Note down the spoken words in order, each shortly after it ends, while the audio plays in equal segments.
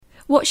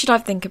What Should I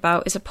Think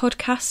About is a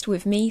podcast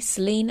with me,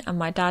 Celine, and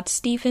my dad,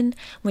 Stephen. And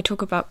we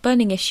talk about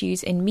burning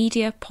issues in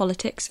media,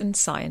 politics and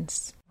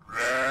science.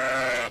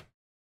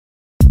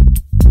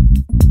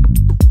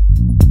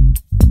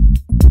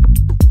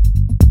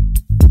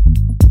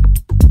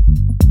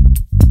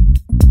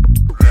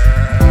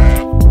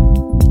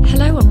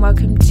 Hello and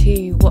welcome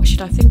to What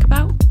Should I Think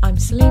About? I'm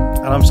Celine.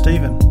 And I'm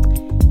Stephen.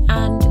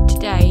 And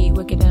today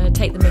we're going to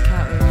take the mick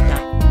out of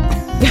that.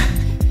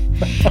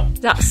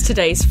 That's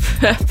today's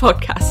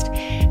podcast.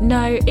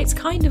 No, it's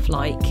kind of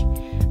like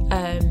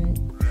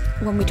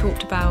when we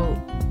talked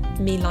about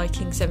me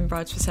liking Seven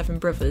Brides for Seven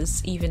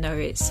Brothers, even though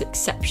it's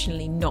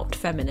exceptionally not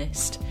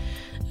feminist.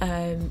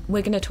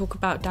 We're going to talk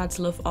about Dad's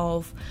love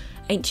of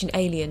Ancient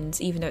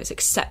Aliens, even though it's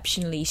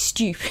exceptionally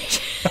stupid.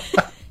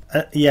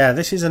 Yeah,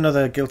 this is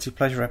another guilty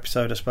pleasure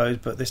episode, I suppose,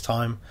 but this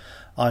time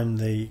I'm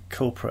the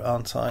culprit,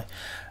 aren't I?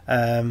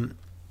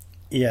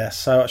 Yeah,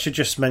 so I should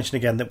just mention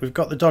again that we've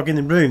got the dog in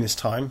the room this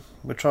time.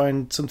 We're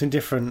trying something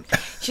different.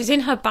 She's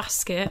in her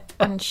basket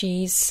and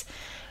she's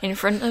in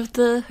front of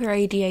the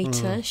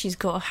radiator. She's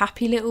got a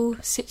happy little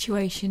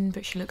situation,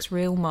 but she looks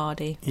real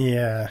mardy.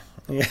 Yeah.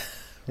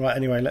 Right,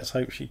 anyway, let's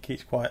hope she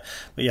keeps quiet.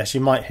 But yes, you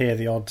might hear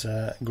the odd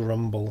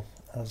grumble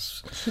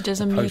as she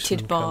does a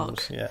muted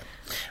bark. Yeah.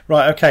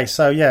 Right, okay,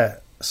 so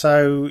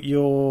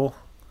you're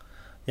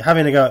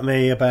having a go at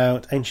me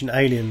about Ancient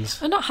Aliens.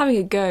 I'm not having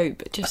a go,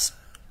 but just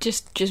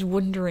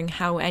wondering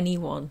how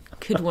anyone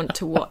could want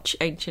to watch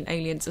Ancient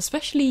Aliens,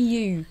 especially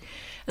you,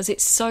 as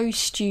it's so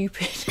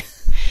stupid.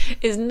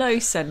 There's no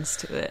sense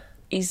to it.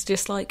 He's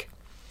just like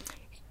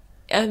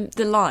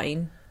the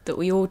line that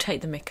we all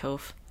take the mick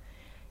of.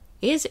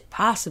 Is it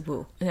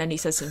possible? And then he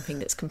says something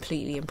that's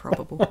completely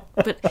improbable.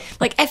 But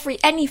like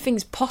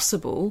anything's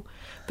possible,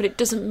 but it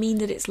doesn't mean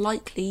that it's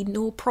likely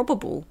nor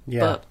probable. Yeah.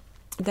 But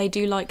they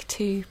do like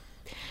to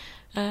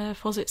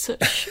posit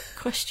such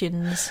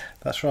questions.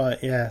 That's right,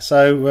 yeah.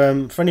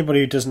 So for anybody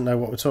who doesn't know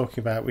what we're talking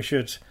about, we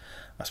should,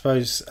 I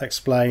suppose,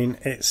 explain.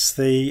 It's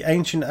the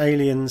Ancient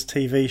Aliens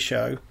TV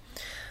show,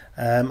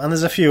 and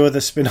there's a few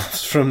other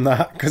spin-offs from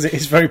that because it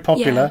is very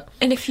popular. Yeah.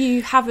 And if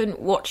you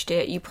haven't watched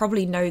it, you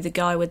probably know the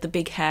guy with the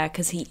big hair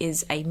because he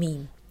is a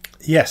meme.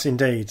 Yes,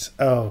 indeed.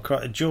 Oh,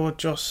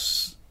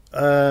 Joss. I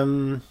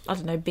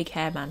don't know, big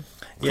hair man,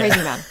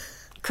 crazy man,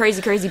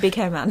 crazy big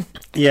hair man.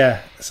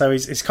 Yeah, so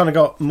he's kind of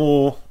got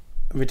more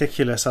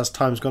ridiculous as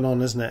time's gone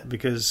on, isn't it?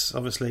 Because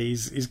obviously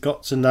he's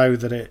got to know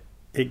that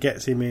it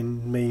gets him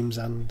in memes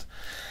and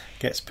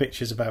gets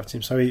pictures about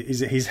him. So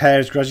his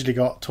hair's gradually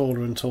got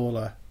taller and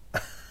taller.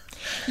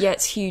 Yeah,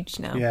 it's huge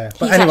now. Yeah,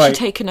 but he's anyway, actually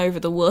taken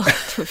over the world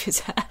with his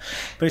hair.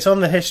 But it's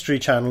on the History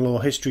Channel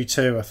or History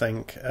 2, I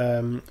think.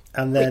 And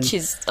then, which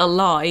is a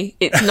lie.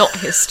 It's not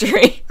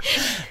History.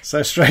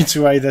 So straight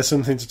away, there's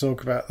something to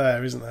talk about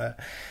there, isn't there?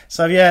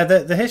 So yeah,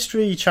 the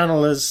History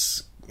Channel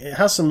has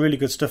some really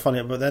good stuff on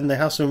it, but then they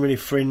have some really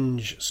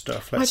fringe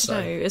stuff. Let's say. I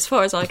don't know. As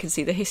far as I can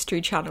see, the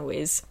History Channel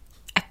is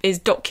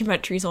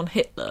documentaries on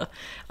Hitler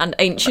and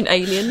Ancient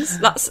Aliens.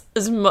 That's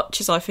as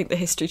much as I think the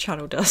History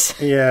Channel does.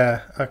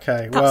 Yeah,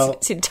 okay. That's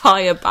its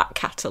entire back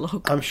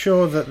catalogue. I'm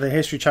sure that the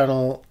History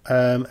Channel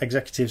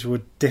executives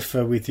would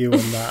differ with you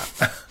on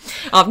that.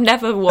 I've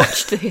never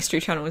watched the History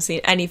Channel and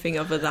seen anything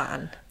other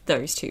than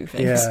those two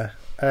things. Yeah.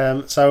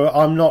 So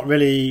I'm not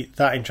really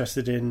that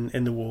interested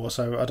in the war,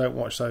 so I don't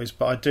watch those,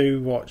 but I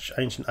do watch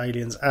Ancient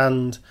Aliens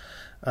and,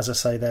 as I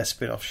say, their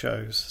spin-off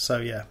shows. So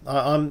yeah,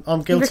 I'm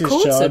guilty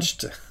as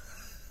charged.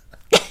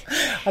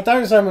 I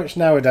don't so much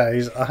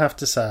nowadays, I have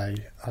to say.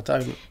 I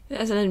don't.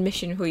 There's an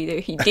admission for you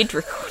that he did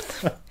record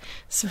them.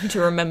 Something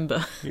to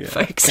remember,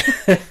 folks.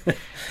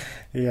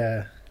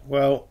 Yeah.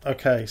 Well,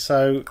 okay,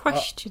 so...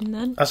 Question,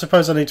 then. I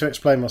suppose I need to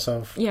explain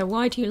myself. Yeah,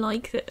 why do you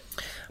like it?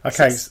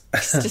 Okay. It's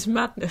just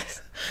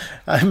madness.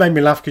 It made me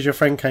laugh because your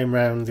friend came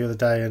round the other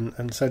day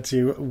and said to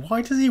you,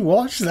 why does he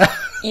watch that?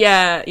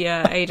 Yeah,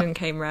 Aidan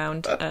came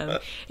round.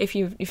 If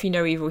you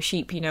know Evil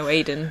Sheep, you know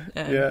Aidan,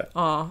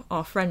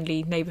 our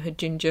friendly neighbourhood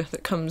ginger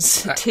that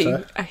comes to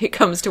act. I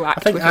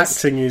think with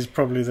acting is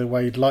probably the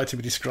way you'd like to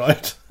be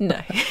described.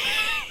 No.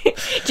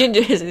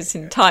 Ginger is his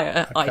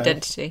entire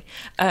identity.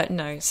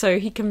 No, so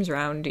he comes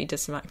round, he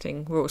does some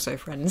acting, we're also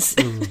friends.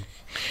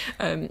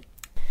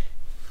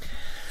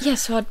 Yeah,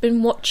 so I'd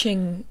been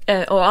watching,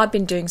 or I'd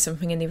been doing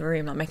something in the other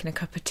room, like making a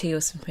cup of tea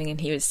or something,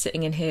 and he was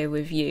sitting in here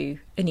with you,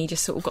 and he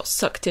just sort of got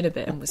sucked in a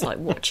bit and was like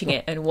watching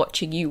it and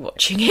watching you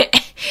watching it.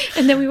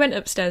 And then we went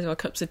upstairs with our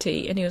cups of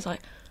tea, and he was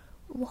like,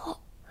 what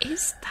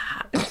is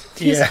that?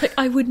 He's like,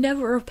 I would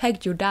never have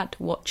pegged your dad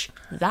to watch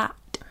that.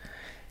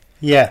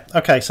 Yeah,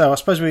 okay, so I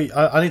suppose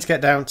I need to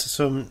get down to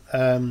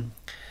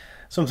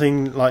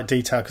something like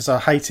detail, because I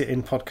hate it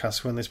in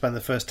podcasts when they spend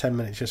the first 10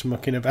 minutes just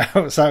mucking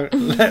about. So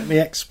let me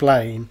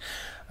explain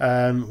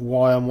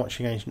why I'm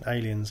watching Ancient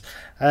Aliens.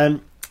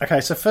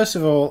 Okay, so first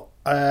of all,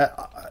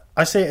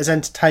 I see it as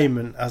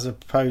entertainment as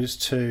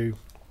opposed to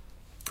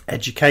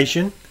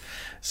education.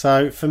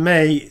 So for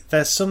me,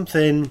 there's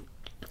something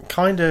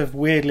kind of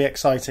weirdly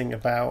exciting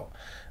about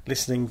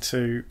listening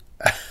to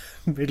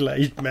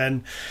middle-aged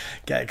men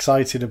get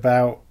excited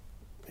about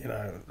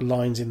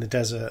lines in the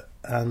desert,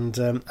 and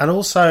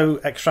also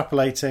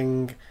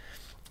extrapolating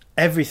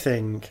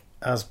everything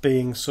as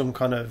being some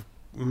kind of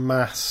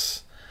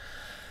mass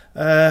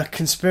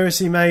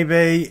conspiracy.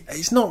 Maybe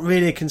it's not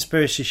really a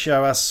conspiracy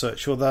show as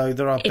such, although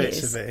there are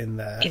bits of it in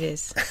there. It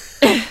is.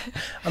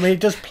 I mean, it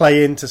does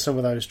play into some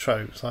of those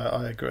tropes.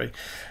 I agree.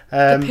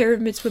 The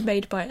pyramids were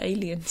made by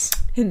aliens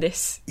in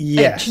this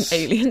ancient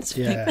aliens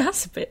thing. Yeah.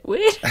 That's a bit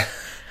weird.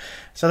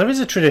 So there is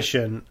a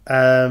tradition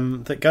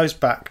that goes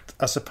back,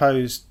 I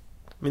suppose.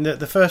 I mean,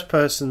 the first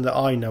person that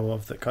I know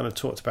of that kind of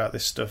talked about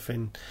this stuff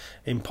in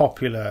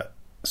popular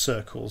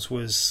circles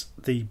was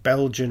the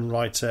Belgian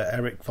writer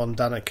Eric von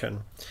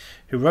Daniken,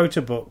 who wrote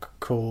a book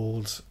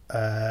called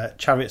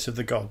Chariots of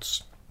the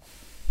Gods.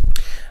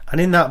 And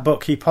in that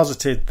book, he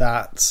posited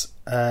that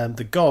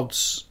the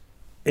gods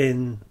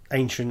in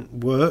ancient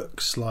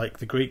works, like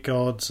the Greek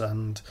gods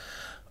and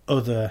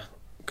other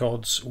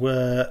gods,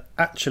 were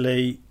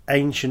actually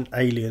ancient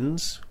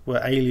aliens,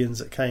 were aliens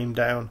that came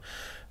down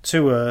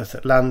to Earth,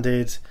 that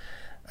landed,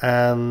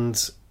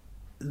 and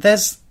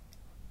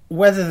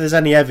whether there's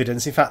any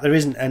evidence, in fact there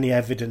isn't any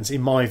evidence in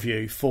my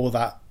view for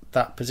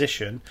that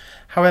position.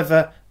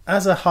 However,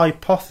 as a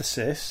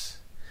hypothesis,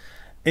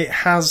 it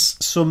has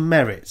some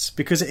merits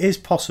because it is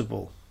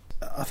possible.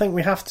 I think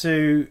I have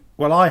to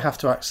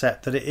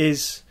accept that it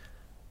is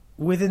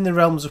within the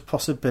realms of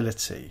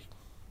possibility,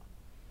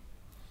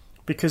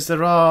 because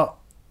there are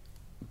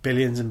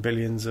billions and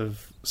billions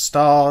of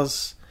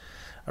stars.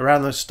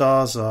 Around those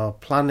stars are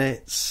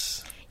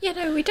planets. Yeah,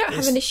 no, we don't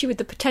have an issue with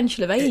the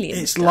potential of aliens.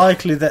 It's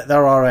likely that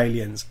there are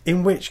aliens,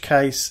 in which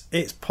case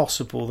it's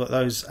possible that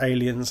those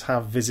aliens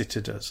have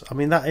visited us. I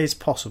mean, that is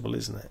possible,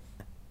 isn't it?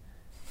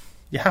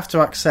 You have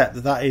to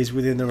accept that is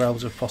within the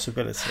realms of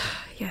possibility.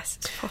 Yes,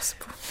 it's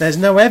possible. There's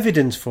no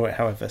evidence for it,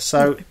 however.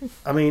 So,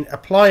 I mean,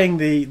 applying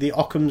the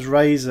Occam's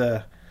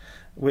razor,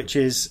 which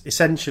is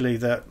essentially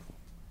that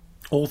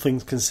all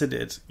things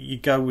considered, you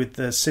go with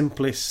the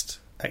simplest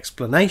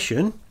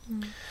explanation,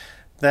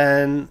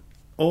 then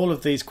all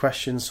of these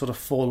questions sort of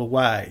fall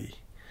away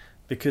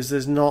because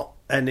there's not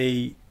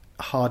any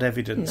hard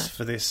evidence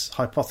for this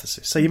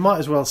hypothesis. So you might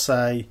as well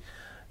say,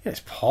 yeah,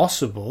 it's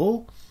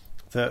possible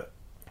that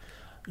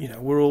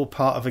we're all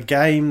part of a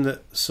game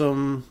that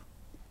some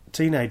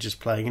teenager's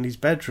playing in his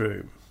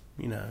bedroom.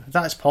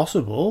 That's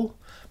possible,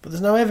 but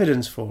there's no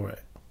evidence for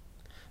it.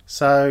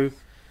 So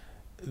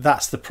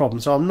that's the problem.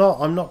 So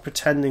I'm not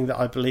pretending that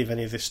I believe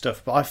any of this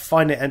stuff, but I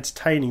find it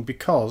entertaining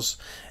because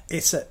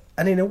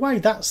and in a way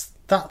that's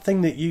that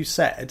thing that you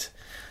said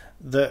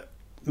that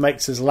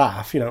makes us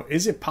laugh.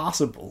 Is it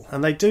possible?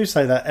 And they do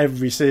say that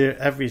every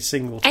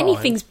single time.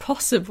 Anything's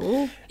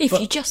possible if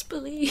you just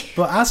believe.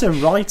 But as a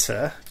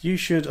writer, you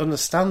should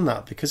understand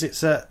that because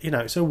it's a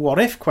what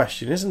if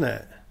question, isn't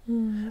it?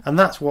 And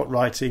that's what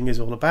writing is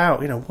all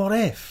about. What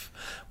if?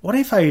 What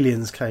if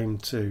aliens came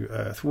to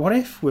Earth? What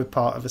if we're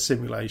part of a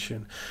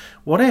simulation?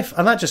 What if?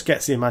 And that just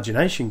gets the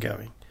imagination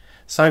going.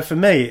 So for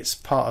me, it's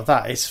part of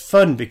that. It's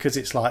fun because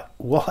it's like,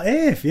 what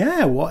if?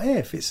 Yeah, what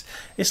if?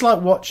 It's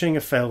like watching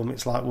a film.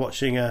 It's like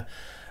watching a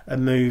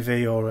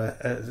movie or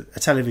a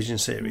television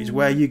series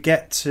where you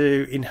get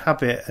to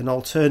inhabit an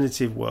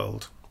alternative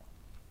world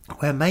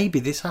where maybe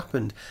this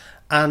happened,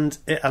 and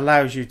it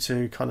allows you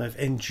to kind of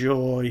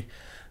enjoy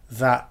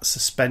that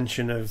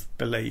suspension of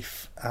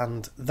belief.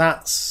 And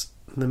that's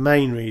the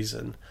main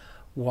reason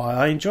why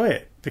I enjoy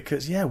it,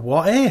 because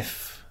what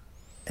if?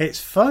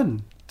 It's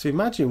fun to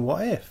imagine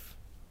what if.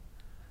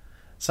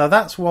 So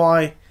that's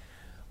why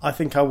I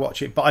think I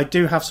watch it, but I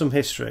do have some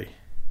history.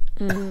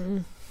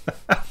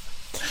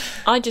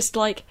 I just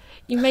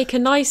you make a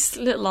nice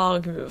little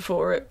argument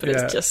for it, but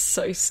it's just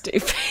so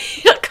stupid.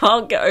 I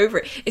can't get over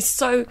it.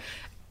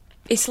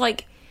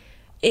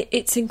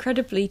 It's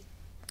incredibly,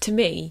 to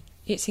me,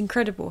 it's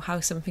incredible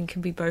how something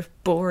can be both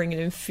boring and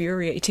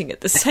infuriating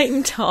at the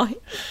same time.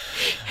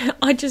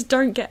 I just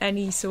don't get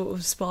any sort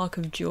of spark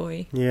of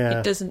joy. Yeah.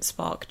 It doesn't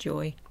spark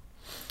joy.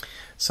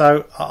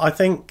 So I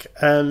think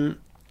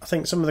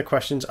some of the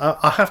questions,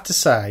 I have to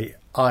say,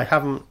 I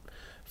haven't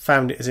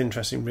found it as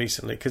interesting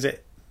recently because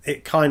it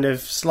kind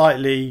of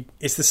slightly,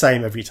 it's the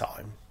same every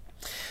time.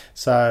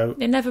 So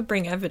they never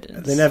bring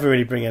evidence. They never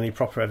really bring any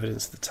proper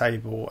evidence to the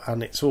table,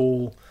 and it's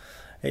all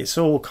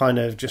kind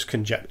of just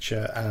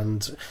conjecture.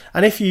 And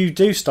if you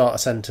do start a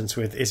sentence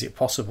with "is it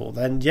possible?"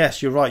 then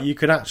yes, you're right. You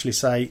could actually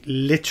say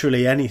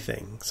literally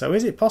anything. So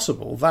is it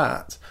possible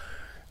that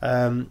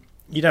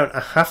you don't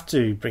have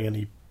to bring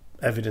any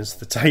evidence to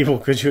the table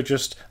because you're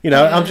just,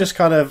 I'm just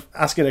kind of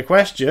asking a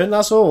question,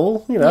 that's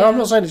all. I'm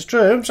not saying it's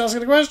true, I'm just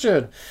asking a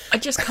question. I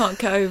just can't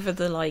get over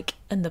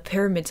and the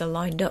pyramids are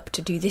lined up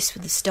to do this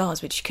with the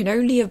stars, which can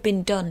only have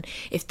been done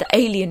if the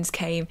aliens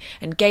came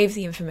and gave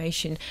the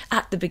information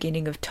at the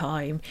beginning of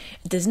time.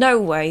 There's no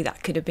way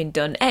that could have been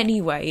done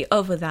anyway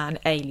other than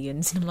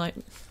aliens. And I'm like,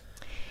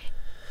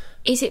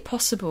 is it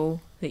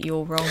possible that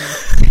you're wrong?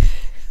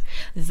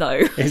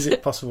 Though. Is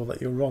it possible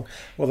that you're wrong?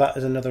 Well, that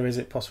is another is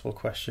it possible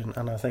question,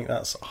 and I think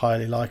that's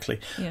highly likely.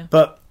 Yeah.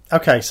 But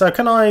okay, so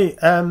can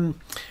I'm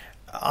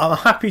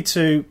happy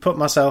to put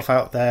myself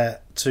out there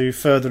to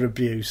further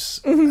abuse,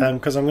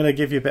 because I'm going to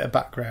give you a bit of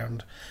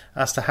background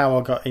as to how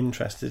I got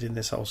interested in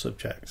this whole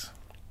subject.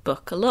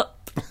 Buckle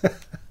up.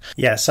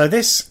 Yeah, so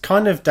this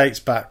kind of dates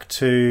back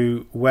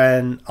to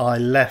when I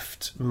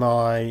left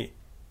my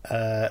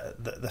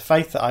the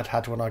faith that I'd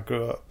had when I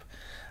grew up.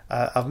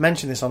 I've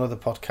mentioned this on other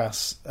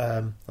podcasts.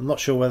 I'm not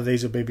sure whether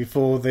these will be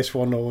before this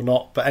one or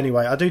not, but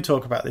anyway, I do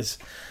talk about this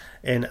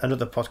in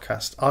another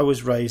podcast. I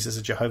was raised as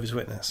a Jehovah's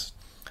Witness.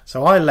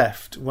 So I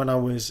left when I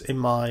was in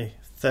my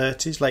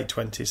 30s, late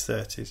 20s,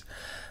 30s.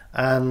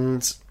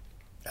 And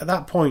at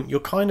that point, you're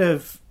kind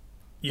of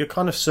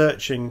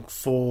searching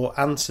for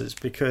answers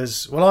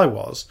because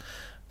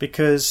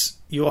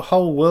your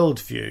whole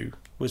worldview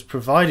was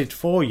provided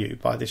for you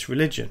by this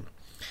religion.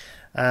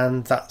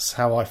 And that's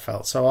how I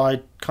felt. So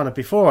I kind of,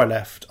 before I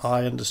left,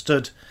 I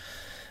understood,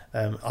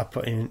 I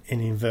put in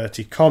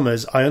inverted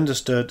commas, I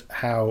understood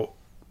how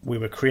we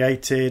were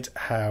created,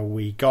 how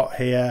we got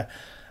here,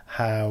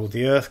 how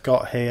the earth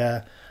got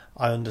here.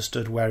 I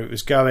understood where it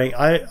was going.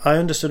 I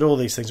understood all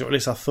these things, or at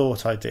least I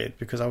thought I did,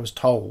 because I was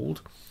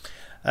told.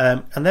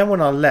 And then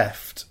when I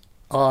left,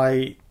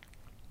 I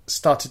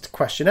started to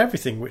question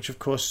everything, which of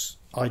course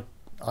I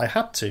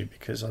had to,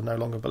 because I no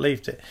longer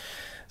believed it.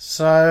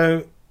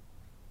 So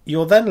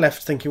you're then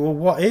left thinking, well,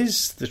 what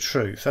is the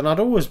truth? And I'd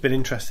always been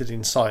interested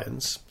in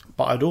science,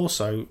 but I'd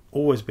also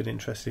always been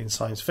interested in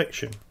science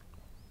fiction.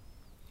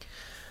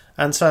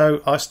 And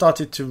so I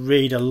started to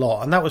read a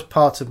lot, and that was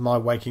part of my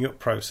waking up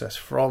process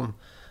from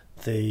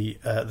the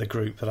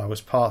group that I was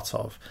part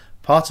of.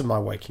 Part of my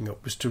waking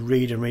up was to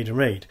read and read and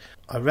read.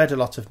 I read a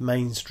lot of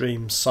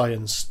mainstream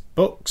science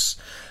books,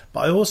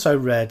 but I also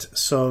read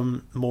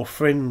some more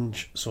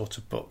fringe sort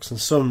of books and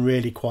some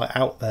really quite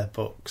out there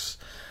books.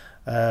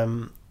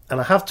 And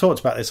I have talked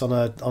about this on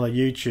a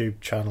YouTube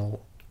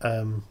channel,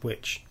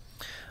 which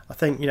I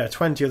think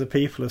 20 other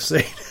people have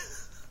seen.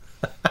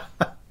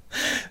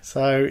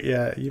 So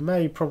yeah, you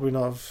may probably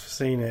not have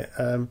seen it,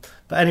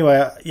 but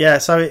anyway, yeah.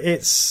 So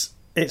it's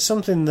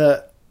something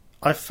that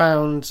I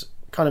found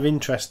kind of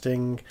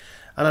interesting,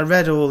 and I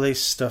read all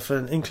this stuff,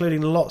 and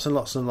including lots and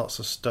lots and lots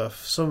of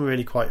stuff. Some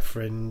really quite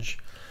fringe,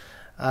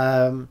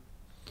 and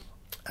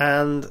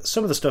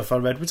some of the stuff I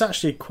read was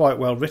actually quite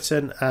well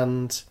written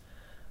and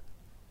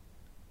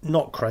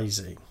not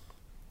crazy.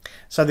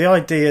 So the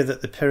idea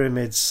that the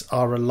pyramids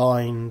are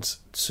aligned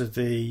to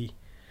the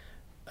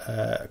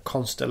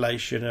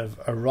constellation of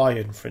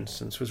Orion, for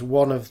instance, was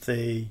one of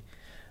the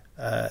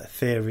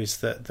theories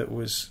that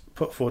was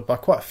put forward by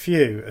quite a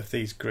few of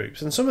these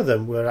groups, and some of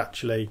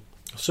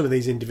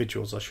these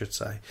individuals, I should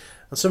say,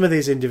 and some of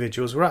these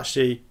individuals were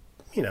actually,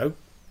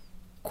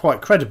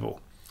 quite credible,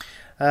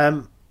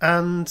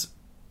 and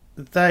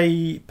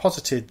they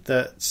posited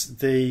that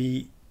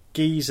the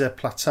Giza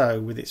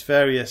Plateau, with its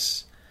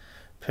various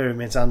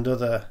pyramids and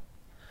other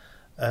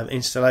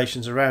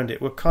installations around it,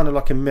 were kind of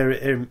like a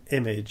mirror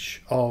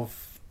image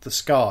of the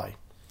sky.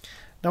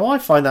 Now, I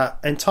find that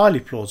entirely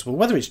plausible.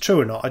 Whether it's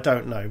true or not, I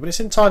don't know, but it's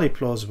entirely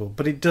plausible.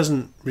 But it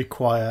doesn't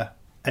require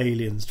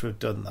aliens to have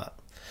done that.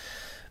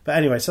 But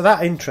anyway, so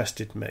that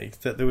interested me,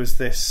 that there was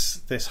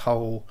this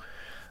whole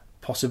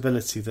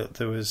possibility that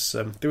there was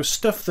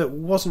stuff that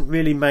wasn't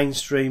really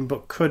mainstream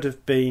but could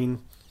have been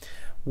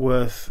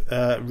worth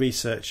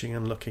researching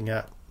and looking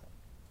at.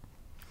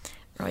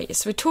 Right,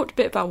 so we talked a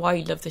bit about why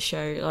you love the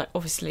show. Like,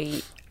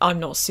 obviously, I'm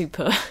not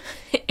super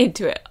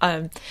into it.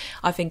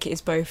 I think it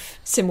is both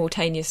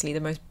simultaneously the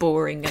most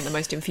boring and the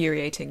most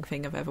infuriating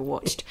thing I've ever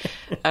watched.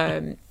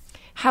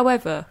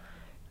 However,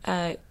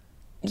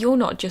 you're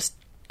not just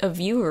a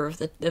viewer of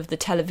the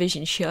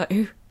television show.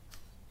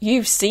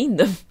 You've seen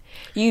them.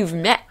 You've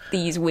met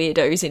these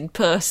weirdos in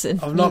person.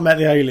 I've not met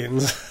the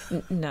aliens.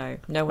 No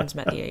one's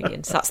met the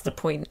aliens. That's the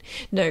point.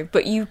 No,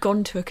 but you've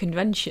gone to a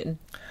convention.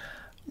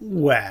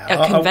 Well,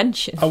 a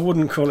convention. I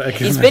wouldn't call it a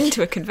convention. He's been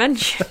to a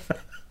convention.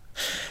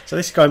 So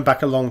this is going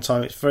back a long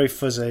time. It's very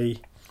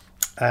fuzzy.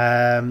 So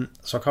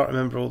I can't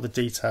remember all the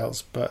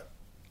details, but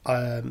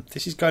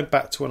this is going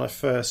back to when I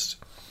first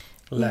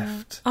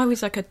left. I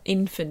was like an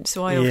infant,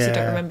 so I obviously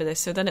don't remember this.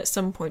 So then at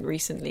some point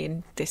recently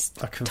in this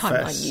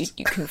timeline,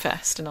 you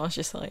confessed, and I was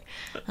just like,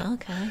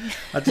 okay.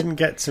 I didn't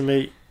get to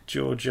meet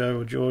Giorgio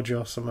or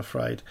Georgios, I'm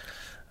afraid.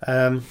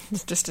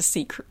 There's just a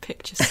secret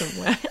picture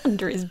somewhere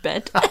under his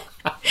bed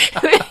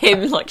with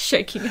him like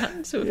shaking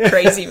hands with a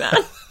crazy man.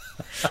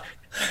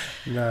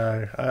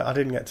 No, I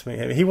didn't get to meet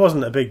him. He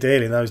wasn't a big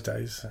deal in those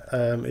days.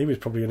 He was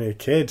probably only a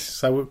kid.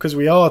 So, because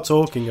we are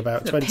talking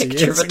about 20 years ago. A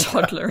picture of a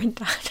toddler and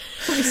dad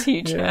was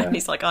huge. Yeah. And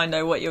he's like, I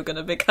know what you're going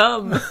to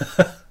become.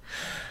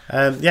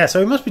 So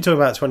we must be talking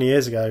about 20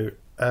 years ago,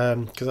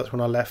 because that's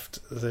when I left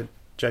the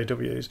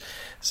JWs.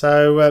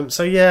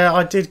 So yeah,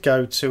 I did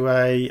go to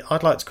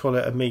I'd like to call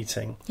it a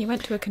meeting. You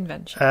went to a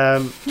convention.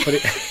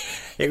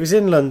 But it was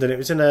in London. It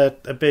was in a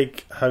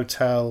big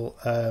hotel,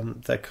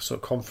 their sort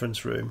of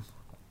conference room.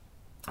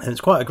 And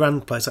it's quite a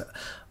grand place.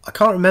 I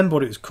can't remember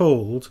what it was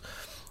called,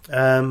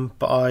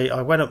 but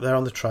I went up there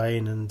on the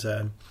train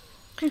and...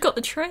 you got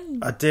the train?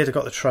 I did. I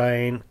got the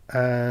train,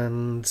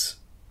 and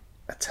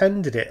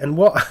attended it, and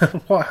what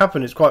what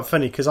happened is quite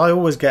funny because I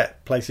always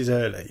get places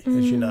early,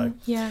 as you know.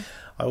 Yeah.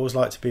 I always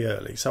like to be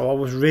early, so I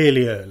was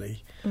really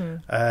early,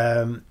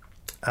 and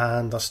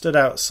I stood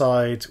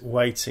outside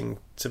waiting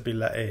to be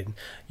let in.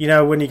 You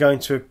know, when you go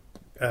into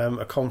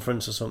a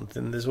conference or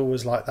something, there's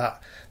always like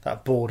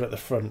that board at the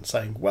front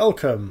saying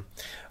 "Welcome,"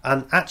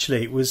 and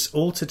actually it was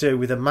all to do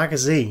with a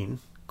magazine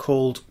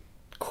called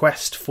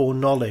Quest for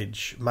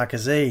Knowledge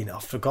magazine.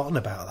 I've forgotten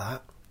about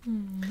that.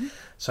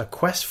 So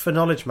Quest for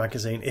Knowledge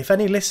magazine, if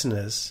any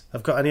listeners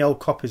have got any old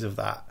copies of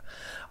that,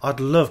 I'd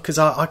love, because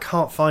I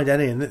can't find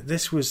any, and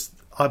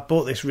I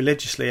bought this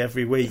religiously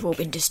every week. They've all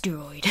been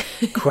destroyed.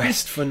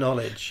 Quest for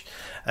Knowledge.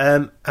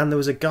 And there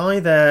was a guy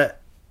there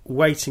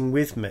waiting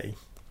with me,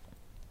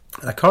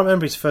 and I can't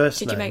remember his first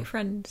name. Did you make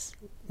friends?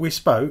 We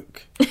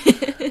spoke.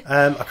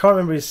 I can't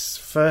remember his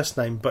first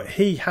name, but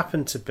he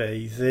happened to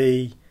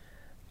be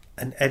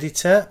an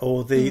editor,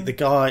 or the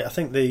guy, I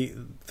think the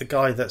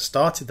guy that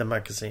started the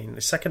magazine.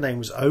 His second name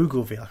was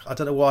Ogilvy. I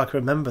don't know why I can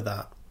remember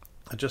that.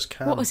 I just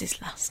can't. What was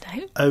his last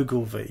name?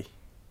 Ogilvy.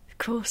 Of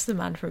course, the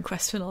man from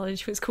Quest for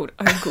Knowledge was called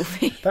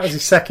Ogilvy. That was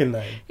his second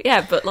name.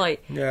 Yeah, but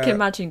like, Yeah. you can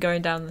imagine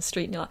going down the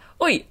street and you're like,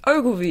 "Oi,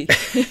 Ogilvy!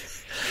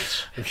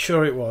 I'm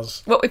sure it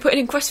was. What we're putting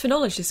in Quest for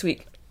Knowledge this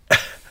week?"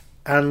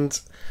 And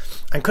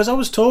because I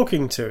was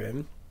talking to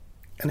him,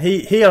 and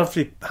he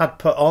obviously had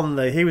put on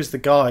he was the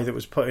guy that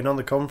was putting on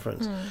the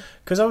conference.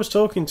 Because I was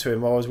talking to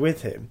him while I was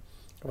with him,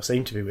 or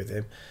seemed to be with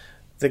him,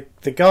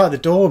 the guy, the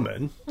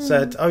doorman,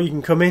 said, "Oh, you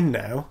can come in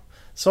now."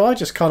 So I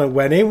just kind of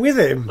went in with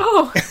him.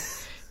 Oh,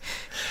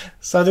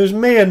 So there was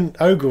me and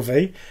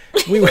Ogilvy.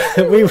 We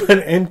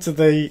went into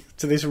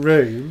this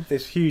room,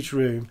 this huge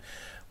room,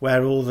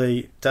 where all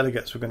the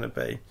delegates were going to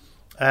be,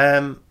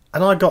 and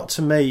I got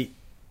to meet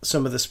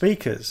some of the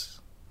speakers.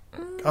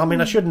 I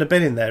mean, I shouldn't have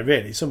been in there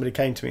really. Somebody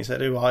came to me and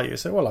said, "Who are you?" I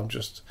said, "Well, I'm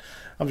just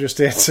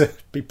here to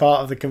be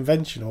part of the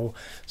convention, or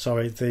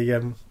sorry,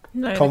 the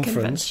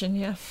conference." The convention,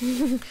 yeah.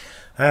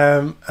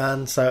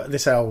 And so they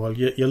say, "Oh well,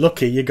 you're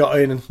lucky. You got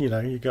in, and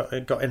you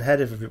got in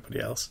ahead of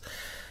everybody else."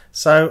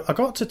 So I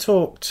got to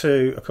talk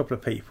to a couple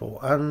of people,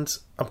 and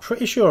I'm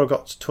pretty sure I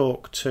got to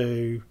talk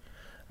to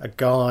a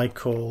guy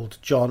called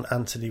John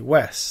Anthony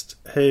West,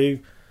 who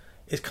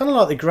is kind of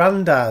like the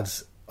granddad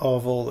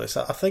of all this.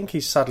 I think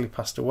he's sadly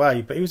passed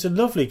away, but he was a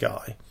lovely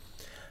guy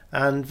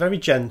and very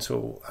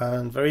gentle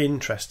and very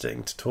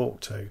interesting to talk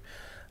to.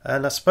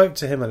 And I spoke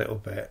to him a little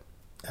bit.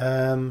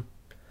 And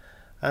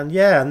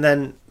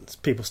then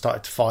people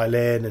started to file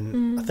in,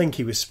 and I think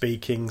he was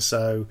speaking,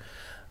 so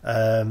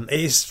it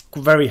is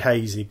very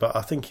hazy, but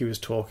I think he was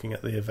talking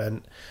at the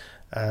event,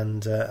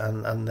 and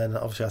then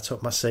obviously I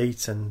took my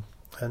seat and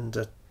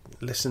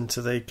listened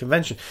to the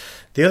convention.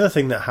 The other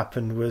thing that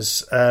happened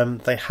was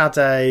they had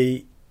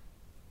they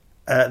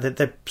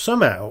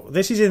somehow,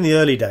 this is in the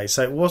early days,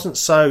 so it wasn't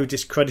so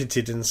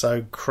discredited and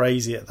so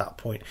crazy at that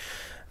point,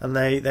 and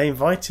they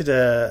invited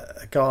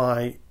a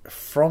guy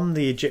from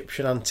the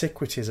Egyptian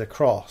antiquities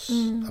across,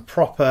 a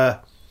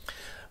proper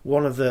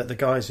one of the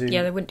guys who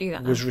Yeah, they wouldn't do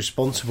that was now.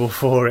 responsible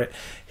for it.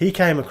 He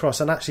came across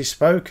and actually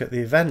spoke at the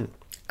event.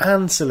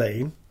 And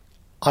Celine,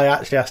 I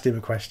actually asked him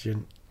a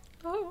question.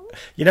 Oh.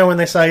 You know when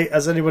they say,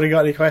 "Has anybody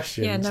got any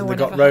questions?" Yeah, no and one they've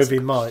got ever has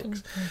roving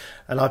questions. mics.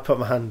 And I put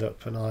my hand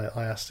up and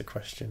I asked a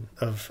question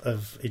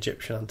of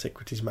Egyptian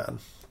antiquities man.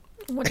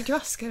 What did you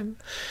ask him?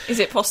 Is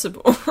it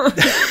possible?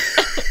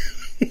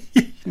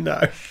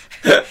 No.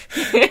 That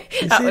Is would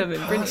it have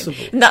been possible?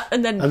 brilliant. That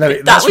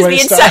that's was where the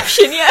it started.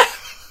 inception, yeah.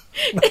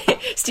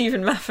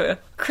 Stephen Maffer,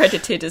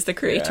 credited as the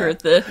creator of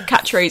the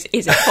catchphrase,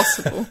 "Is it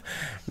possible?"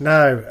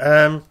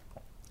 No.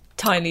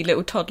 Tiny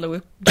little toddler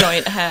with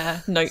giant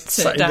hair notes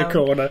Sat it down. in the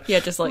corner. Yeah,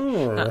 just like,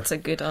 that's a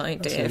good That's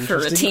idea an for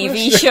a interesting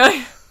TV question.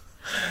 show.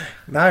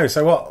 No,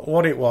 so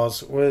what it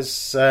was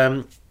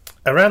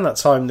around that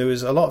time there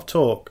was a lot of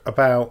talk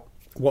about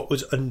what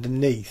was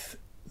underneath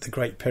the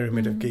Great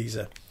Pyramid of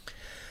Giza.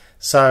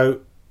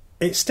 So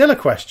it's still a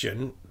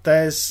question.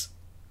 There's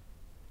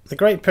the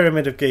Great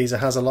Pyramid of Giza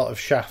has a lot of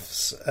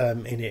shafts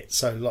in it,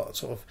 so a lot of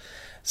sort of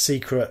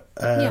secret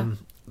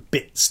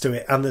bits to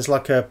it, and there's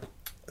like a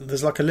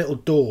little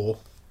door,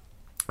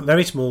 a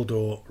very small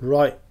door,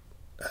 right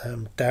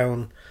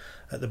down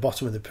at the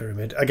bottom of the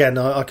pyramid. Again,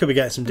 I could be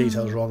getting some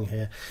details wrong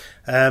here.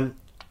 And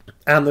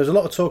there's a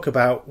lot of talk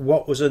about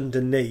what was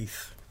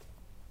underneath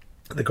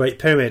the Great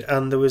Pyramid,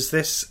 and there was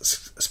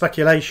this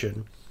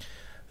speculation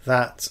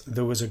that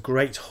there was a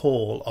great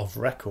hall of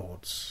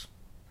records.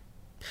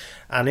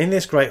 And in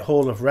this great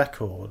hall of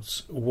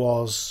records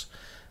was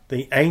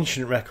the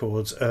ancient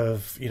records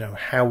of,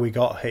 how we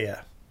got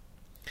here.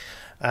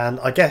 And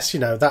I guess,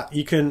 that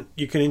you can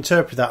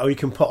interpret that, or you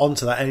can put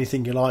onto that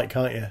anything you like,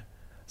 can't you?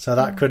 So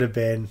that could have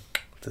been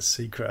the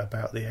secret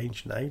about the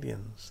ancient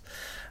aliens.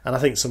 And I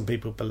think some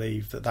people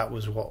believe that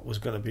was what was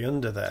going to be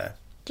under there.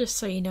 Just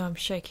so you know, I'm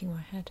shaking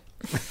my head.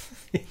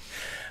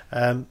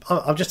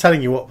 I'm just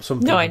telling you what some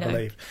people I know.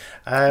 believe.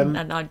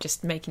 And I'm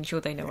just making sure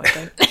they know I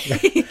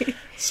don't.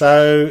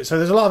 So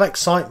there's a lot of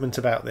excitement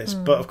about this,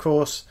 but of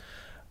course,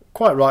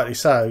 quite rightly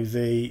so,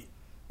 the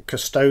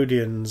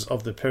custodians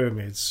of the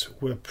pyramids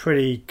were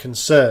pretty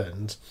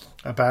concerned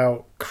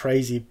about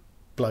crazy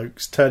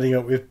blokes turning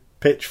up with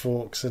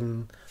pitchforks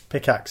and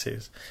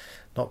pickaxes.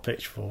 Not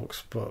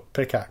pitchforks, but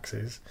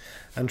pickaxes,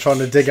 and trying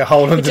to dig a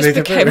hole It underneath just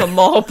the became pyramid. a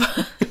mob.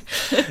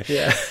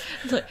 Yeah.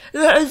 It's like,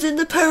 that is in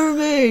the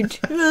pyramid.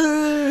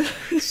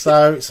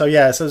 So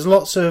there's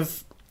lots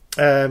of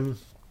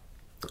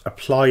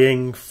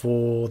applying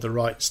for the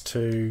rights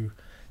to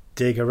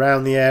dig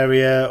around the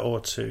area,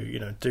 or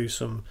to do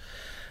some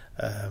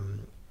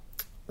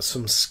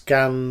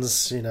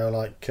scans,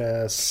 like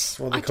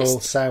what they call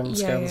sound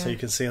scans, so you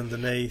can see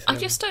underneath. I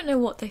just don't know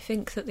what they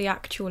think that the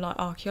actual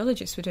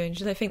archaeologists were doing.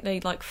 Do they think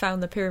they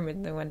found the pyramid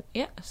and they went,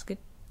 yeah, that's good?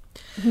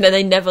 No,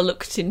 they never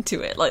looked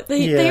into it. Like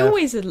they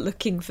always are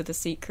looking for the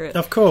secret,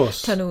 of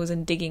course, tunnels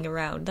and digging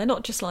around. They're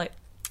not just like,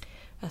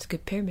 that's a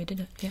good pyramid,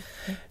 isn't it?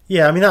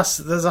 Yeah. I mean,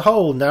 there's a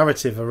whole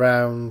narrative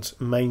around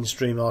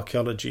mainstream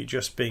archaeology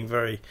just being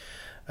very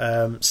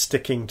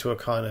sticking to a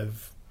kind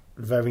of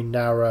very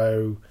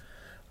narrow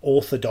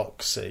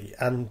orthodoxy,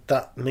 and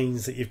that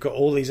means that you've got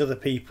all these other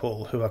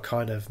people who are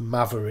kind of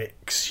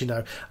mavericks.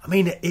 I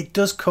mean, it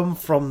does come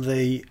from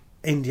the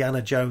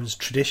Indiana Jones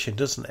tradition,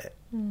 doesn't it?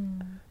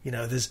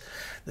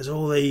 There's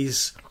all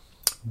these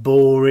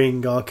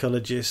boring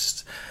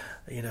archaeologists,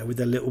 with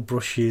their little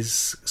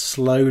brushes,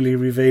 slowly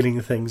revealing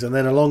things, and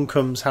then along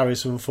comes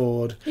Harrison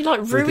Ford. He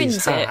with ruins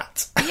his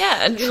hat, it.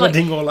 Yeah, and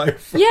treading all over.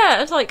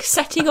 Yeah, it's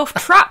setting off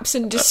traps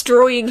and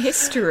destroying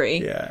history.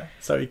 Yeah,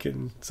 so he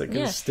can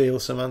steal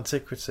some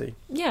antiquity.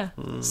 Yeah,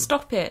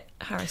 Stop it,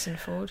 Harrison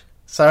Ford.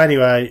 So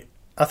anyway,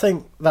 I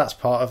think that's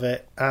part of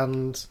it,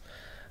 and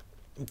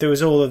there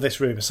was all of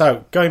this rumour.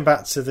 So going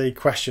back to the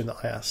question that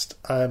I asked,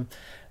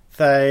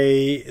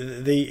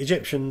 the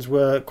Egyptians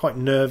were quite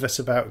nervous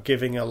about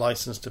giving a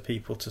license to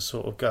people to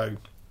sort of go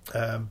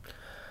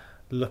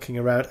looking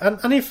around.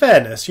 And in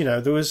fairness,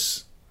 there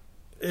was,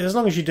 as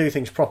long as you do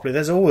things properly,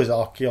 there's always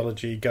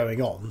archaeology going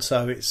on.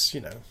 So it's,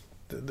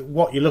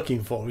 what you're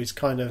looking for is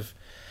kind of,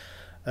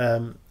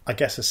 I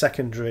guess, a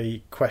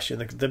secondary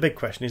question. The big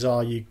question is,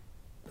 are you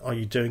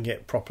doing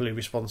it properly,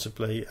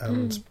 responsibly,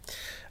 and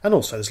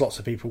also there's lots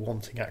of people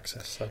wanting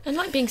access. So. And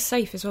being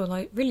safe as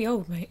well, really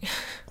old, mate.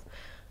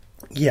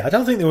 Yeah, I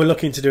don't think they were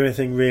looking to do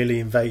anything really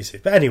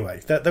invasive. But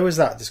anyway, there was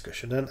that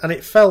discussion, and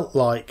it felt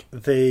like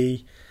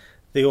the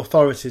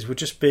authorities were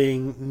just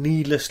being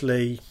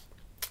needlessly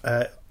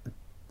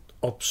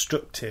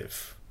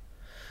obstructive.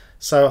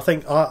 So I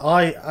think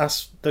I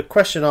asked, the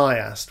question I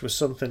asked was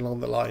something along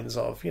the lines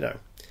of,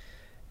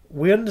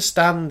 we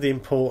understand the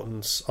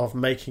importance of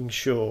making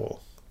sure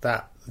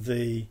that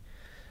these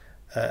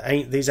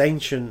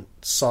ancient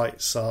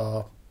sites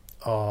are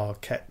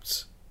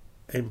kept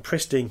in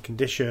pristine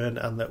condition,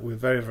 and that we're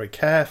very, very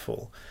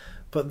careful.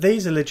 But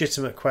these are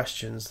legitimate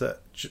questions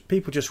that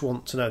people just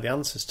want to know the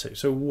answers to.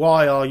 So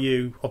why are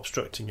you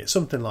obstructing it?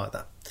 Something like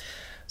that.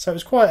 So it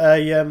was quite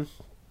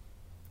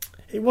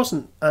it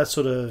wasn't a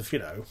sort of,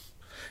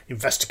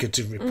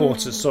 investigative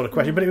reporter sort of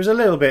question, but it was a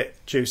little bit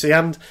juicy,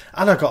 and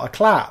I got a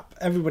clap.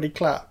 Everybody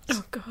clapped.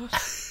 Oh, God.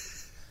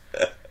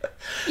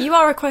 You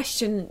are a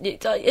question,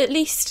 at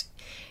least...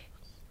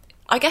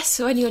 I guess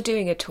when you're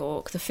doing a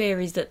talk, the fear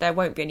is that there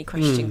won't be any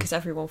question because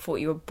everyone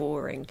thought you were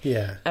boring.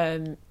 Yeah.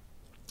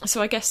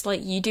 So I guess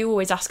you do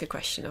always ask a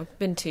question. I've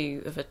been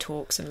to other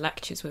talks and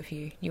lectures with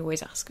you. You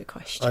always ask a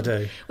question. I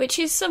do. Which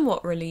is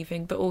somewhat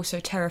relieving, but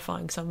also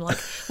terrifying. So I'm like,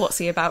 what's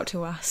he about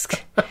to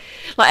ask?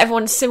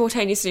 Everyone's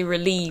simultaneously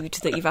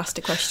relieved that you've asked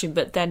a question,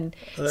 but then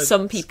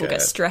some people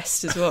get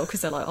stressed as well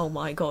because they're like, oh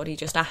my God, he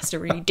just asked a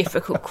really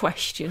difficult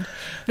question.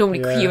 Normally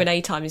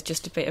Q&A time is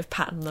just a bit of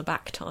pat on the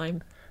back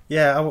time.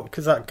 Yeah,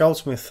 because that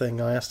Goldsmith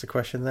thing, I asked a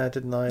question there,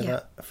 didn't I? Yeah.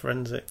 That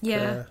forensic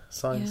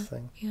science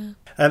thing. Yeah.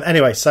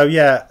 Anyway, so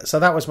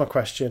that was my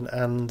question,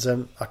 and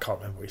I can't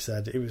remember what he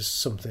said. It was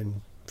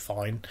something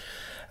fine.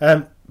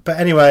 But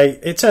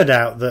anyway, it turned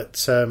out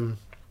that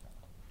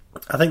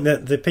I think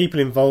that the people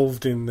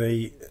involved in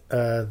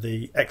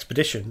the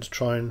expedition to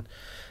try and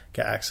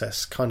get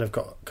access kind of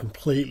got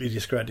completely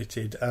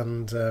discredited,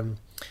 and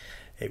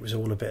it was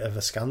all a bit of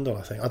a scandal,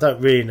 I think. I don't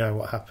really know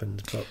what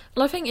happened. But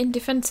Well, I think in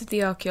defence of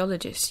the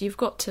archaeologists, you've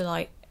got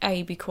to,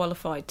 be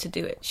qualified to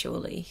do it,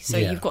 surely. So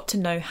you've got to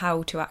know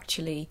how to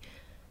actually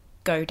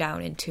go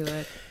down into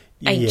an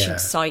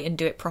ancient site and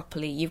do it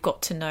properly. You've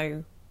got to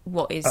know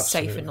what is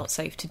safe and not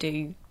safe to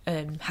do.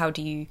 How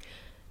do you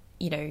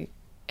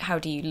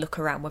look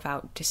around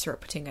without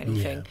disrupting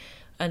anything? Yeah.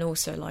 And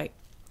also,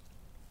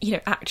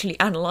 actually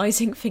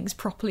analysing things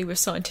properly with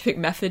scientific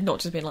method, not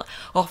just being like,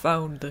 I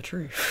found the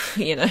truth,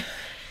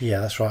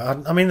 Yeah, that's right.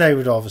 I mean, they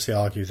would obviously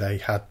argue they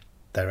had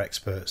their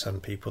experts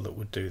and people that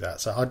would do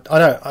that. So I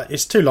don't.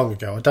 It's too long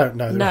ago. I don't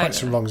know the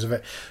rights and wrongs of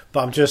it.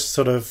 But I'm just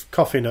sort of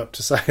coughing up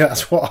to say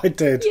that's what I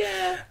did.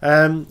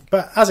 Yeah.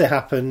 But as it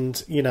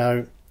happened,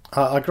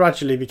 I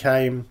gradually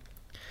became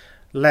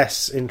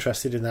less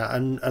interested in that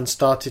and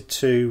started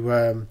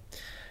to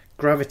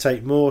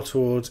gravitate more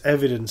towards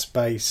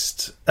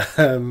evidence-based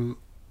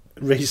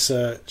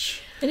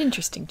research. An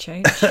interesting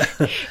change.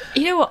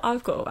 You know what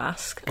I've got to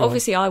ask?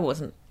 Obviously, I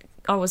wasn't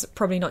I was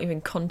probably not even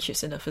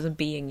conscious enough as a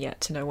being yet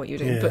to know what you're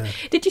doing. Yeah. But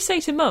did you say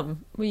to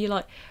Mum, were you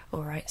like,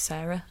 all right,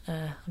 Sarah,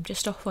 I'm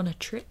just off on a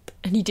trip,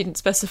 and you didn't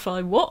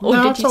specify what? Or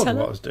No, did I you told tell her her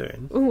what I was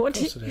doing. What Of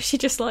course I did did. she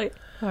just like,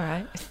 all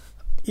right.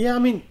 Yeah, I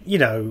mean, you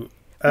know...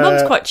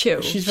 Mum's quite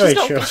chill. She's very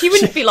not, chill. She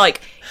wouldn't be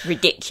like,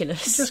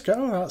 ridiculous. Just go,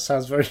 oh, that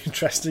sounds very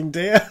interesting,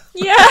 dear.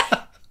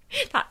 Yeah,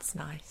 that's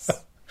nice.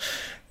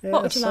 Yeah,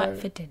 What would you so like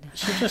for dinner?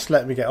 She just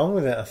let me get on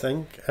with it, I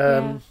think.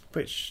 Yeah.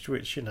 Which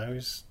you know,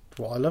 is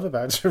what I love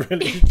about her,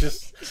 really.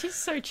 Just She's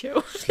so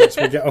chill. lets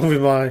me get on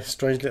with my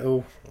strange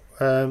little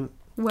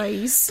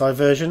Ways.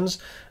 diversions.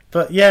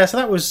 But yeah, so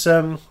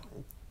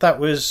that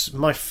was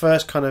my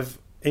first kind of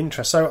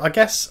interest. So I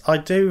guess I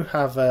do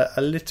have a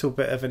little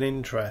bit of an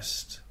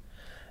interest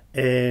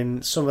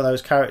in some of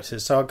those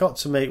characters. So I got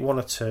to meet one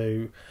or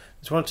two.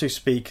 There's one or two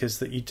speakers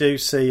that you do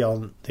see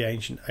on the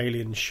Ancient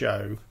Aliens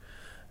show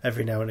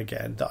every now and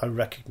again that I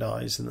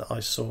recognise and that I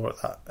saw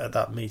at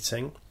that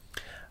meeting.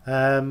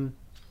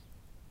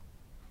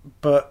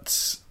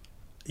 But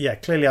yeah,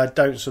 clearly I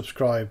don't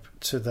subscribe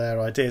to their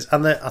ideas.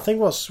 And I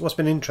think what's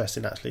been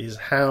interesting actually is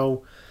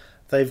how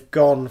they've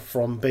gone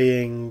from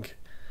being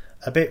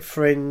a bit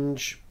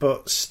fringe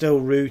but still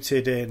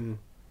rooted in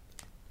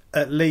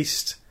at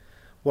least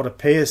what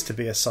appears to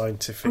be a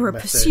scientific Or a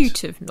method.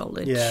 pursuit of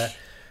knowledge. Yeah.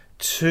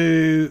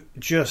 To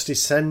just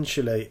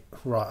essentially,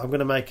 right, I'm going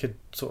to make a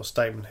sort of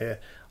statement here.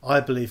 I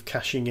believe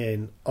cashing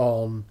in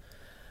on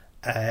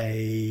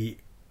a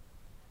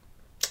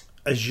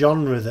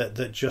genre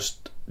that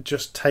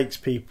just takes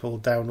people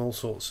down all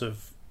sorts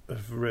of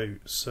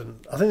routes,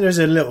 and I think there's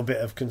a little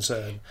bit of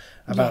concern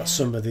about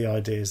some of the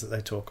ideas that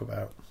they talk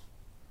about.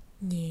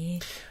 Yeah.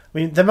 I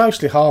mean, they're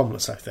mostly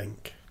harmless, I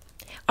think.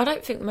 I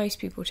don't think most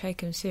people take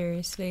them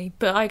seriously,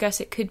 but I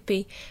guess it could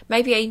be.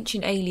 Maybe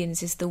Ancient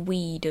Aliens is the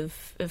weed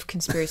of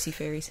conspiracy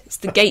theories. It's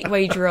the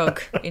gateway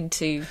drug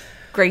into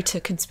greater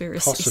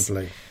conspiracies.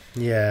 Possibly.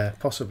 Yeah,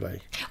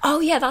 possibly. Oh,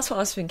 yeah, that's what I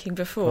was thinking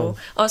before.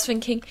 I was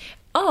thinking,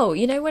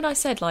 you know, when I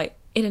said, like,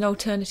 in an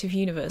alternative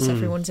universe,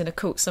 everyone's in a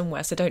cult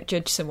somewhere, so don't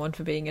judge someone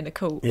for being in a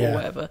cult or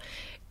whatever.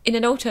 In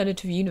an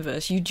alternative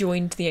universe, you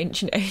joined the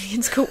Ancient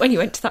Aliens cult when you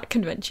went to that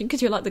convention because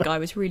you're like, the guy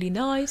was really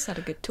nice, had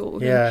a good talk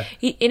with him.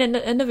 In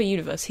another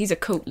universe, he's a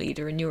cult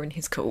leader and you're in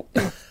his cult.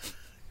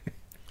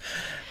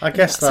 I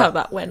guess that's how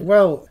that went.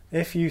 Well,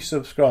 if you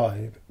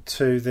subscribe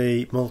to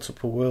the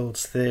multiple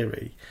worlds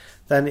theory,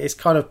 then it's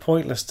kind of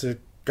pointless to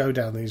go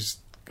down these.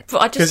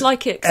 But I just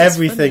like it. 'Cause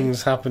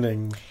everything's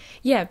happening.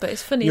 Yeah, but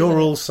it's funny. You're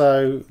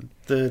also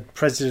the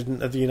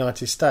president of the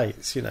United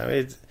States. You know,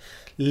 it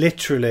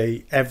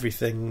literally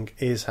everything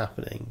is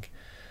happening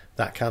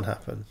that can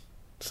happen.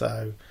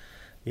 So,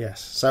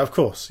 yes. So of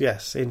course,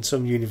 yes. In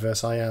some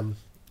universe, I am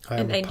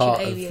an a ancient part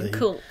alien of the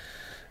cult.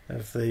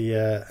 Of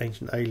the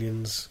Ancient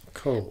Aliens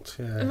cult.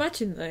 Yeah.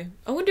 Imagine though.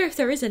 I wonder if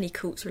there is any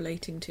cults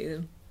relating to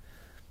them.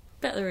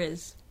 Bet there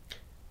is.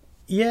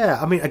 Yeah,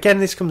 I mean, again,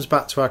 this comes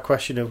back to our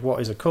question of what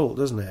is a cult,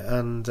 doesn't it?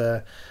 And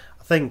I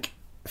think,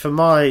 in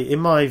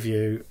my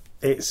view,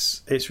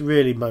 it's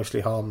really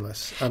mostly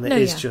harmless, and it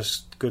is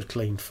just good,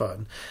 clean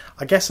fun.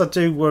 I guess I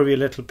do worry a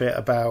little bit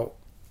about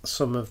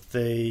some of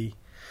the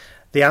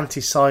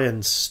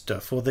anti-science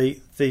stuff, or the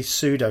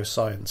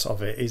pseudoscience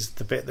of it is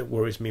the bit that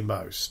worries me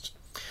most.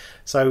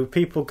 So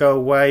people go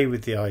away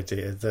with the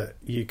idea that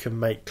you can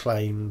make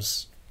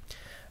claims,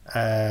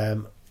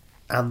 and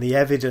the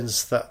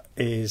evidence that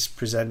is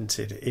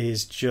presented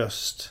is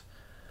just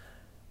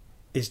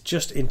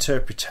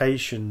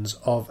interpretations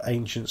of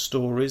ancient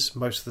stories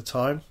most of the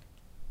time.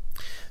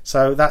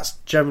 So that's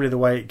generally the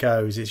way it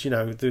goes. Is, you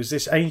know, there's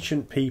this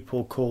ancient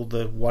people called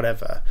the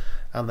whatever,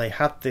 and they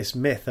had this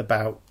myth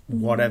about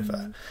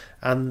whatever.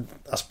 And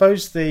I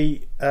suppose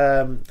the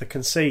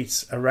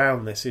conceit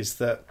around this is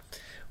that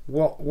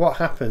what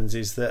happens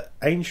is that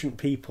ancient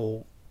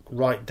people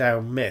write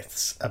down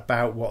myths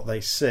about what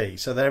they see.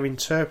 So they're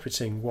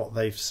interpreting what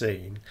they've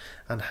seen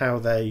and how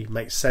they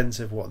make sense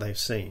of what they've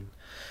seen.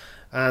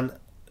 And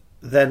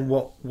then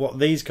what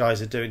these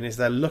guys are doing is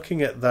they're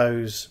looking at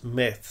those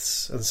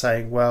myths and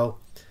saying, well,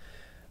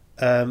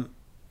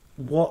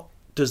 what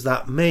does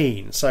that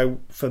mean? So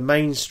for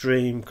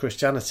mainstream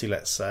Christianity,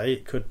 let's say,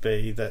 it could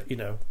be that, you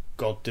know,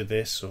 God did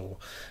this, or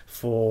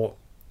for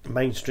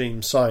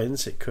mainstream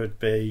science, it could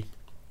be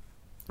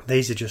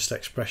these are just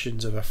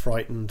expressions of a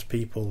frightened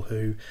people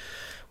who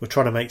were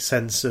trying to make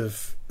sense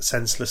of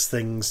senseless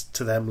things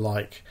to them,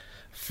 like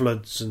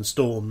floods and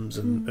storms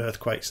and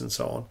earthquakes and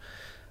so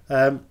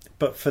on.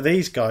 But for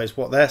these guys,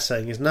 what they're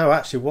saying is, no,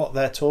 actually what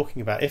they're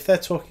talking about, if they're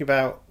talking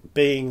about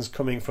beings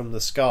coming from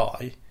the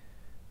sky,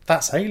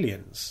 that's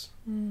aliens.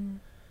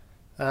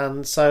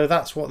 And so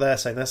that's what they're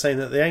saying. They're saying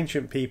that the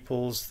ancient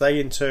peoples, they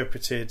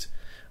interpreted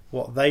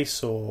what they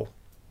saw,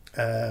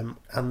 and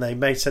they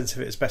made sense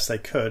of it as best they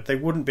could. They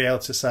wouldn't be able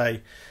to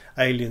say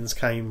aliens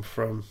came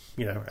from,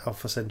 you know,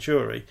 Alpha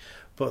Centauri,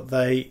 but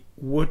they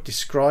would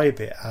describe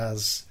it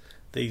as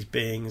these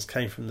beings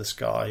came from the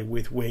sky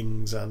with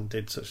wings and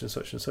did such and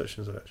such and such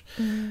and such.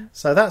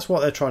 So that's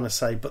what they're trying to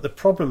say. But the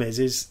problem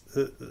is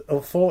that,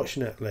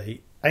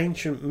 unfortunately,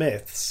 ancient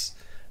myths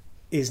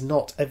is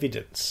not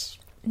evidence.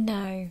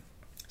 No.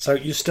 So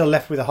you're still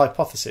left with a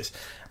hypothesis,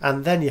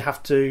 and then you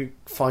have to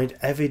find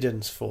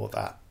evidence for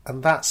that,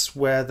 and that's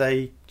where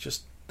they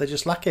just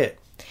lack it.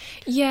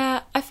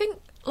 Yeah, I think,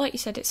 like you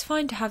said, it's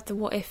fine to have the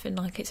what if, and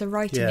like it's a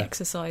writing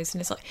exercise,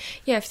 and it's like,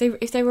 yeah,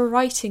 if they were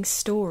writing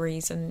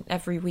stories and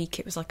every week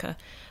it was like a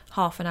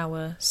half an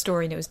hour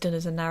story and it was done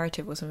as a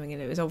narrative or something,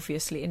 and it was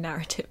obviously a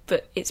narrative,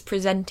 but it's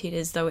presented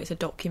as though it's a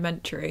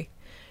documentary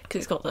because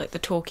it's got like the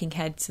talking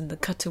heads and the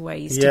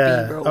cutaways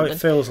to B-roll. Oh, it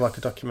feels like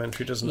a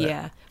documentary, doesn't it?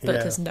 Yeah, but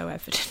there's no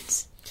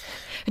evidence.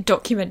 A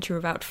documentary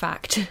without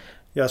fact. Yeah,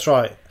 that's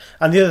right.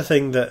 And the other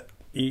thing that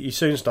you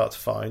soon start to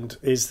find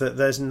is that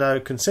there's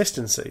no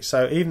consistency.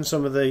 So even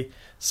some of the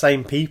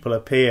same people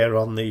appear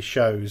on these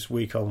shows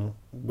week in,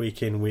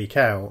 week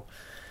out.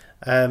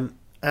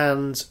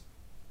 And,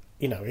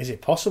 you know, is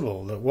it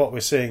possible that what we're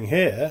seeing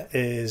here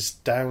is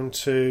down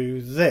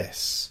to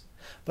this?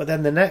 But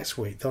then the next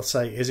week they'll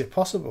say, is it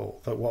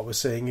possible that what we're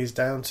seeing is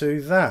down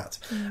to that?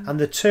 And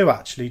the two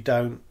actually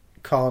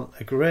can't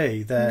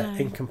agree. They're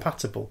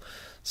incompatible.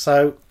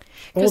 So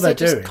all they're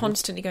just doing,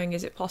 constantly going,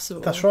 is it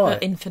possible? That's right.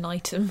 At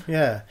infinitum.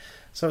 Yeah.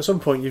 So at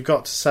some point you've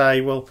got to say,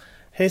 well,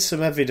 here's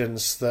some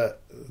evidence that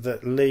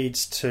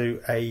leads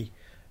to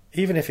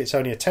even if it's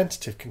only a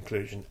tentative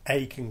conclusion,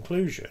 a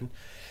conclusion,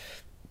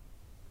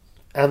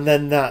 and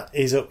then that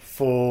is up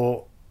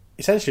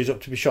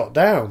to be shot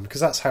down,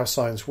 because that's how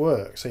science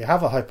works. So you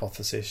have a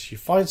hypothesis, you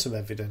find some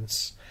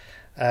evidence,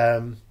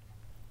 and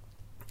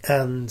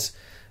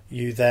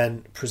you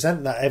then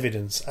present that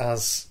evidence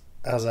as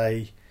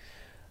a,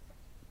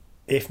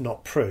 if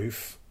not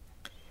proof,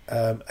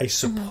 a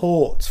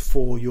support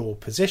for your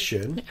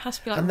position. It has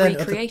to be like and then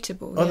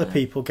recreatable. Other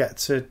people get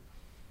to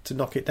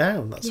knock it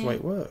down. That's the way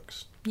it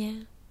works.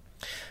 Yeah.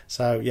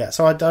 So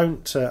I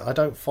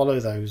don't follow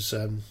those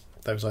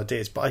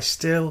ideas, but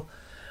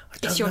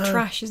it's your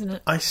trash, isn't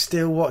it? I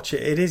still watch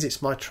it. It is. It's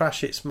my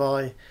trash. It's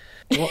my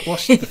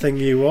what's the thing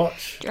you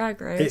watch? Drag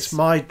Race. It's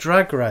my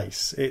Drag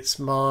Race. It's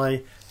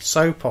my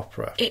soap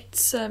opera.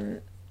 It's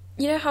you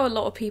know how a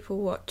lot of people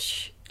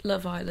watch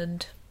Love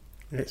Island.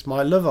 It's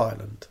my Love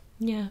Island.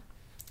 Yeah.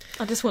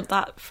 I just want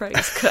that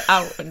phrase cut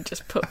out and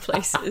just put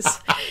places.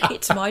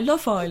 It's my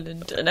Love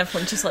Island, and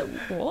everyone's just like,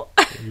 what?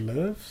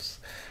 Loves.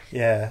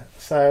 Yeah.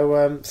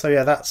 So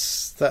yeah,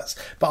 that's.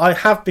 But I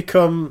have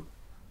become.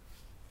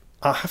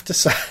 I have to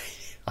say,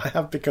 I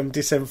have become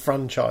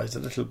disenfranchised a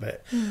little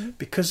bit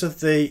because of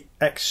the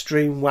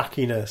extreme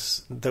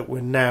wackiness that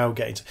we're now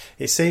getting to.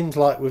 It seems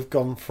like we've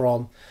gone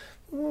from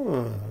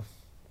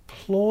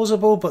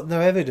plausible but no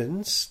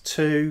evidence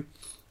to,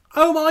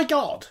 oh my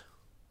God,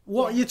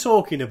 what are you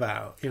talking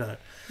about? You know.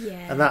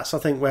 Yeah. And that's, I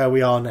think, where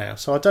we are now.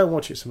 So I don't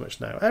watch it so much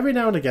now. Every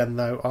now and again,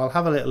 though, I'll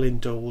have a little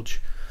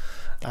indulge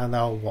and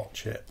I'll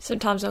watch it.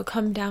 Sometimes I'll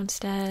come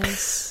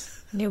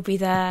downstairs and he'll be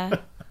there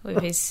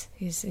with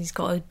he's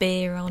got a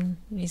beer on.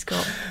 He's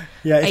got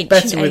it's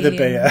better with a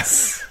beer.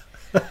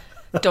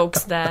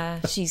 Dog's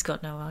there. She's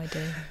got no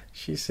idea.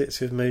 She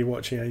sits with me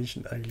watching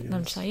Ancient Aliens. And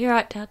I'm just like, you're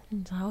right, Dad.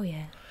 And like, oh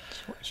yeah,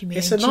 just watching me.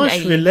 It's a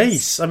nice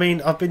release. I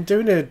mean, I've been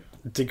doing a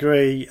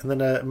degree and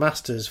then a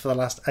master's for the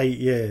last 8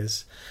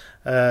 years.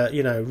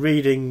 You know,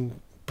 reading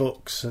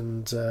books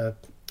and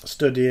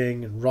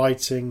studying and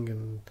writing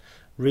and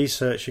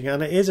researching,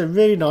 and it is a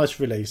really nice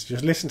release.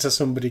 Just listen to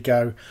somebody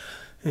go,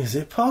 is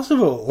it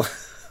possible?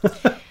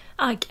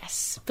 I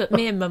guess. But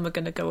me and Mum are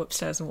going to go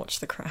upstairs and watch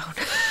The Crown.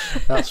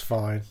 That's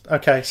fine.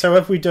 Okay, so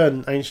have we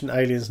done Ancient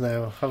Aliens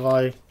now? Have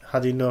I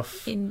had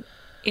enough?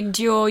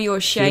 Endure your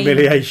shame.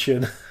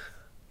 Humiliation.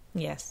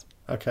 Yes.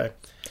 Okay.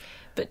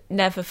 But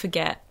never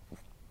forget,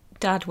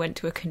 Dad went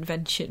to a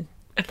convention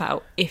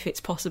about if it's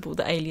possible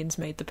that aliens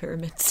made the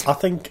pyramids. I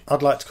think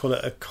I'd like to call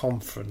it a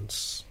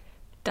conference.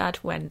 Dad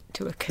went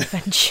to a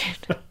convention.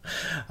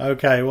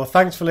 Okay, well,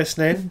 thanks for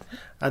listening.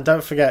 And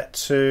don't forget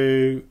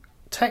to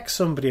text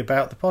somebody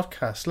about the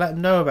podcast. Let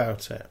them know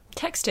about it.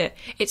 Text it.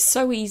 It's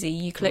so easy.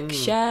 You click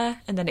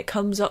share and then it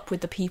comes up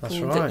with the people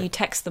that you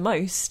text the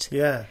most.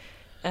 Yeah.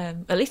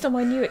 At least on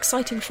my new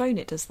exciting phone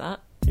it does that.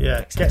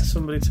 Yeah, get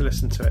somebody to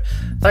listen to it.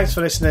 Thanks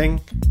for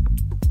listening.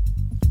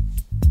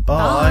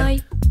 Bye.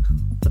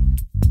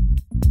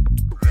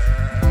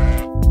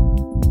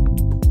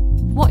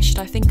 What Should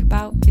I Think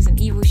About is an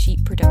Evil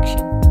Sheep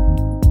production.